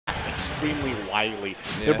extremely wily.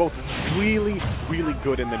 They're both really, really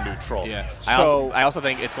good in the neutral. Yeah. So I also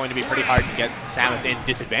think it's going to be pretty hard to get Samus in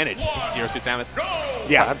disadvantage. Zero Suit Samus.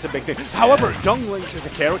 yeah, that's a big thing. However, Young Link as a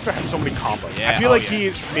character has so many combos. Yeah. I feel like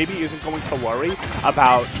he maybe isn't going to worry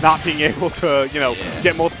about not being able to, you know,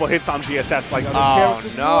 get multiple hits on ZSS like other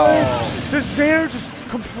characters. No. The Zaire just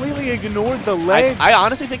completely ignored the ledge. I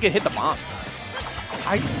honestly think it hit the bomb.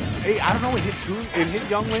 I don't know, it hit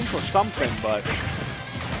Young Link or something, but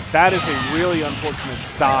that is a really unfortunate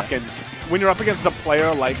stock. And when you're up against a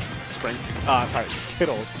player like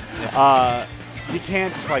Skittles, you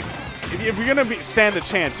can't just like, if you're gonna stand a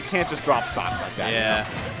chance, you can't just drop stocks like that. Yeah.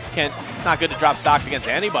 It's not good to drop stocks against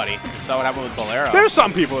anybody. So what happened with Bolero. There's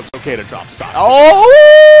some people it's okay to drop stocks.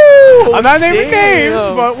 Oh! I'm not naming names,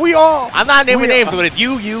 but we all. I'm not naming names, but it's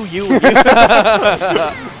you.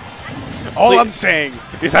 All I'm saying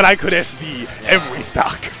is that I could SD every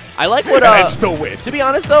stock. I like what I still win. To be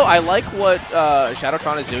honest, though, I like what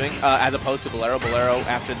ShadowATron is doing as opposed to Bolero. Bolero,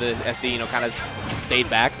 after the SD, kind of stayed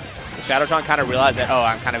back. ShadowATron kind of realized that, oh,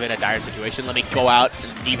 I'm kind of in a dire situation. Let me go out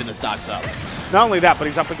and even the stocks up. Not only that, but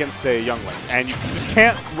he's up against a Young Link, and you just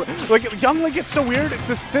can't. Like, Young Link, it's so weird. It's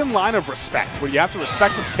this thin line of respect where you have to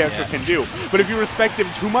respect what the character can do. But if you respect him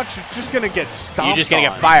too much, you're just gonna get stomped. You're just gonna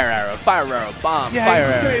get fire arrow, bomb, fire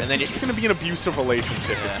arrow. It's just gonna be an abusive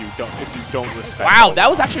relationship if you don't respect. Wow, that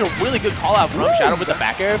was actually a really good call out from Shadow with the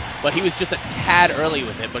back air, but he was just a tad early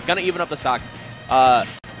with it. But gonna even up the stocks.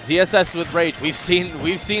 ZSS with Rage. We've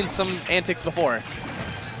seen some antics before.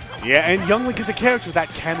 Yeah, and Young Link is a character that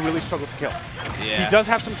can really struggle to kill. Yeah. He does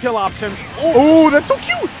have some kill options. Oh, that's so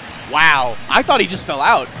cute! Wow, I thought he just fell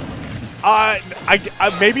out.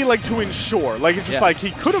 Maybe like to ensure. Like it's just like he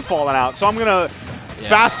could have fallen out, so I'm gonna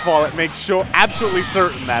fast fall it, make sure, absolutely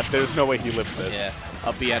certain that there's no way he lives this. Yeah,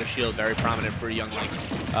 up B out of shield, very prominent for Young Link.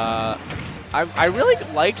 I really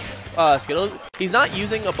like Skittles. He's not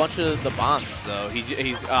using a bunch of the bombs though. He's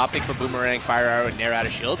opting for boomerang, fire arrow, and nair out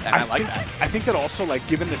of shield, and I like that. I think that also, like,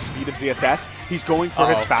 given the speed of ZSS, he's going for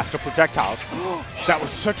his faster projectiles. That was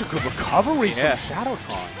such a good recovery from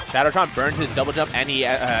ShadowATron. ShadowATron burned his double jump and he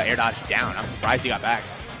air dodged down. I'm surprised he got back.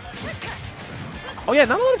 Oh yeah,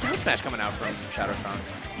 not a lot of down smash coming out from ShadowATron.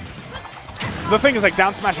 The thing is, like,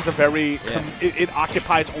 down smash is a very it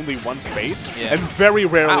occupies only one space, and very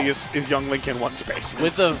rarely is Young Link in one space.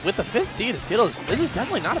 With the 5th seed of Skittles, this is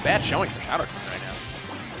definitely not a bad showing for ShadowATron right now.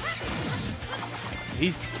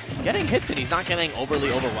 He's getting hits and he's not getting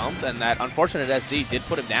overly overwhelmed, and that unfortunate SD did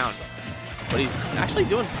put him down, but he's actually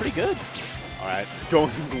doing pretty good. All right, going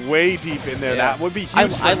way deep in there. That would be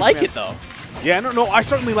huge. I like it though. Yeah, no, I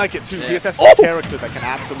certainly like it too. ZSS is a character that can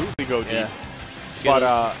absolutely go deep.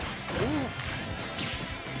 But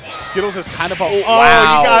Skittles is kind of a you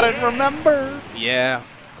gotta remember. Yeah,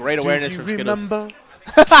 great awareness from Skittles. Remember?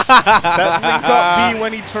 That link up B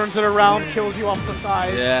when he turns it around, kills you off the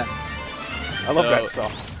side. Yeah. I love that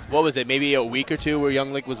song. What was it, maybe a week or two where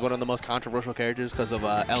Young Link was one of the most controversial characters because of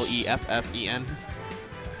L-E-F-F-E-N?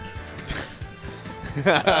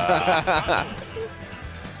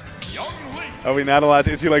 Are we not allowed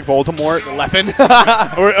to? Is he like Voldemort? Leffen?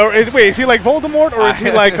 or is he like Voldemort, or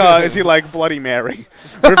is he like Bloody Mary?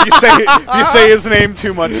 Or if you say his name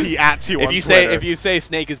too much, he ats you on Twitter. If you say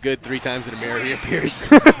Snake is good 3 times in a mirror, he appears.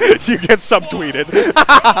 You get subtweeted.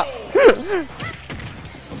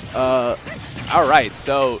 All right,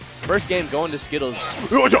 so first game going to Skittles.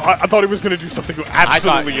 I thought he was going to do something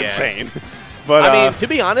absolutely insane. But I mean, to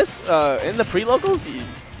be honest, in the pre-locals,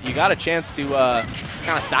 you got a chance to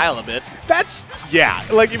kind of style a bit.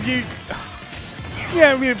 Like if you...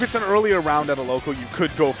 Yeah, I mean, if it's an earlier round at a local, you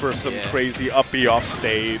could go for some crazy up B off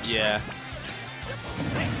stage. Yeah.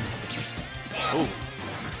 Ooh.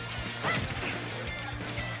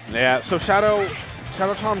 Yeah, so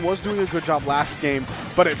ShadowATron was doing a good job last game,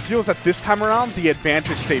 but it feels that this time around, the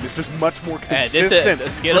advantage state is just much more consistent.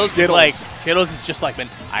 Skittles is just like, man,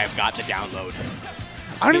 I have got the download.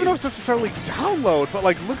 I don't even know if it's necessarily download, but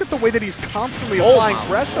like, look at the way that he's constantly applying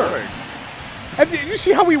pressure. Lord. And did you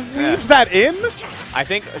see how he weaves that in? I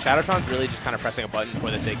think ShadowATron's really just kind of pressing a button for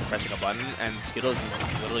the sake of pressing a button, and Skittles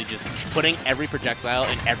is literally just putting every projectile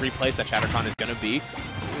in every place that ShadowATron is going to be.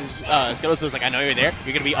 Skittles is like, I know you're there.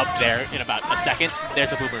 You're going to be up there in about a second. There's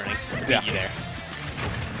the boomerang to beat you there.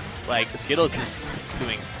 Like, Skittles is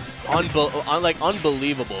doing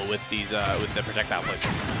unbelievable with these with the projectile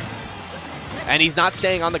placements. And he's not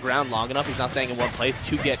staying on the ground long enough. He's not staying in one place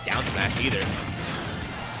to get down smashed either.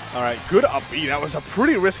 All right, good up B. That was a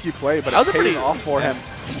pretty risky play, but it pays off for him.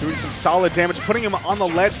 Doing some solid damage, putting him on the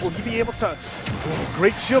ledge. Will he be able to...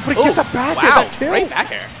 great shield, but he gets a back air that kill. Great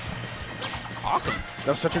back air. Awesome. That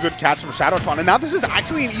was such a good catch from ShadowATron. And now this is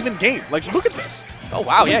actually an even game. Like, look at this. Oh,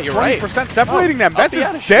 wow, yeah, you're right. 20% separating them. This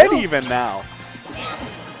is dead even now.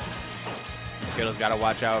 Skittles got to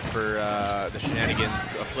watch out for the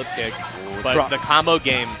shenanigans of flip kick. But the combo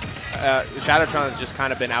game, ShadowATron has just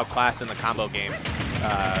kind of been outclassed in the combo game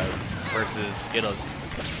versus Skittles.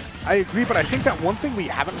 I agree, but I think that one thing we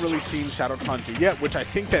haven't really seen ShadowATron do yet, which I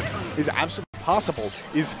think that is absolutely possible,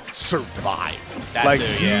 is survive. That like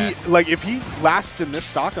too, yeah. Like if he lasts in this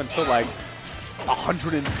stock until like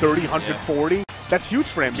 130, 140, that's huge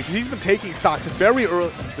for him because he's been taking stocks very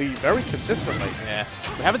early, very consistently. Yeah,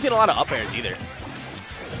 we haven't seen a lot of up airs either.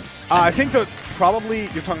 I think that probably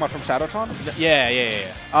you're talking about from ShadowATron.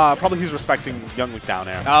 Yeah. Probably he's respecting Young League down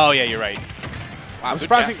air. Oh yeah, you're right. Wow, I'm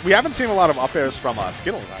surprised we haven't seen a lot of up airs from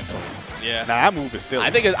Skittles actually. Yeah. Nah, that move is silly.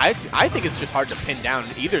 I think it's just hard to pin down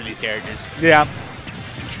either of these characters. Yeah.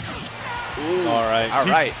 Ooh. All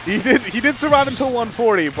right. He did survive until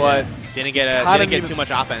 140, but didn't get too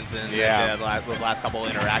much offense in those last couple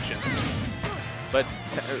interactions. But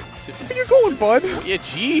where you going, bud? Yeah,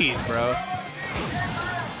 jeez, bro.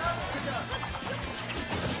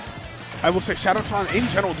 I will say ShadowATron in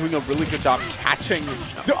general doing a really good job catching the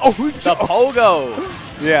pogo.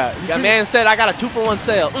 Yeah. That man said I got a 2-for-1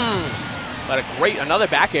 sale. But another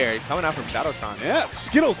back air coming out from ShadowATron. Yeah,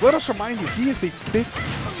 Skittles, let us remind you, he is the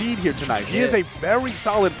 5th seed here tonight. He is a very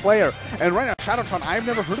solid player. And right now, ShadowATron, I've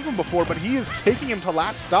never heard of him before, but he is taking him to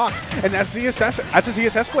last stock. And as a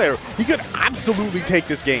ZSS player, he could absolutely take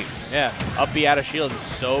this game. Yeah, up B out of shield is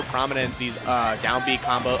so prominent. These down B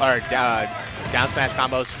combo or down smash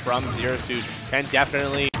combos from Zero Suit can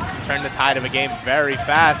definitely turn the tide of a game very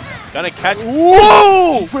fast. Gonna catch.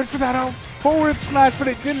 Whoa! Went for that out forward smash, but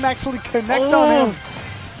it didn't actually connect on him.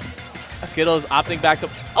 Skittles opting back to.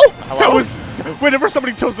 Oh, that was. Whenever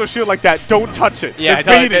somebody tilts their shield like that, don't touch it. Yeah,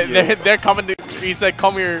 they're coming to. He said,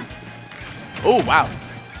 "Come here." Oh wow.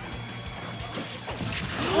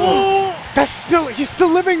 Oh, that's still. He's still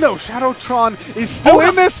living though. ShadowATron is still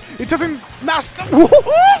in this. It doesn't master.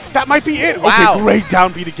 That might be it. Wow. Okay, great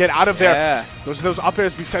down B to get out of there. Yeah. Those are those up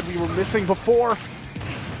airs we said we were missing before.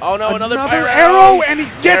 Oh no, another arrow, and he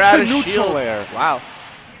gets the neutral shield. air. Wow.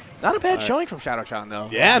 Not a bad showing from ShadowATron though.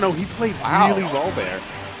 Yeah, no, he played really well there.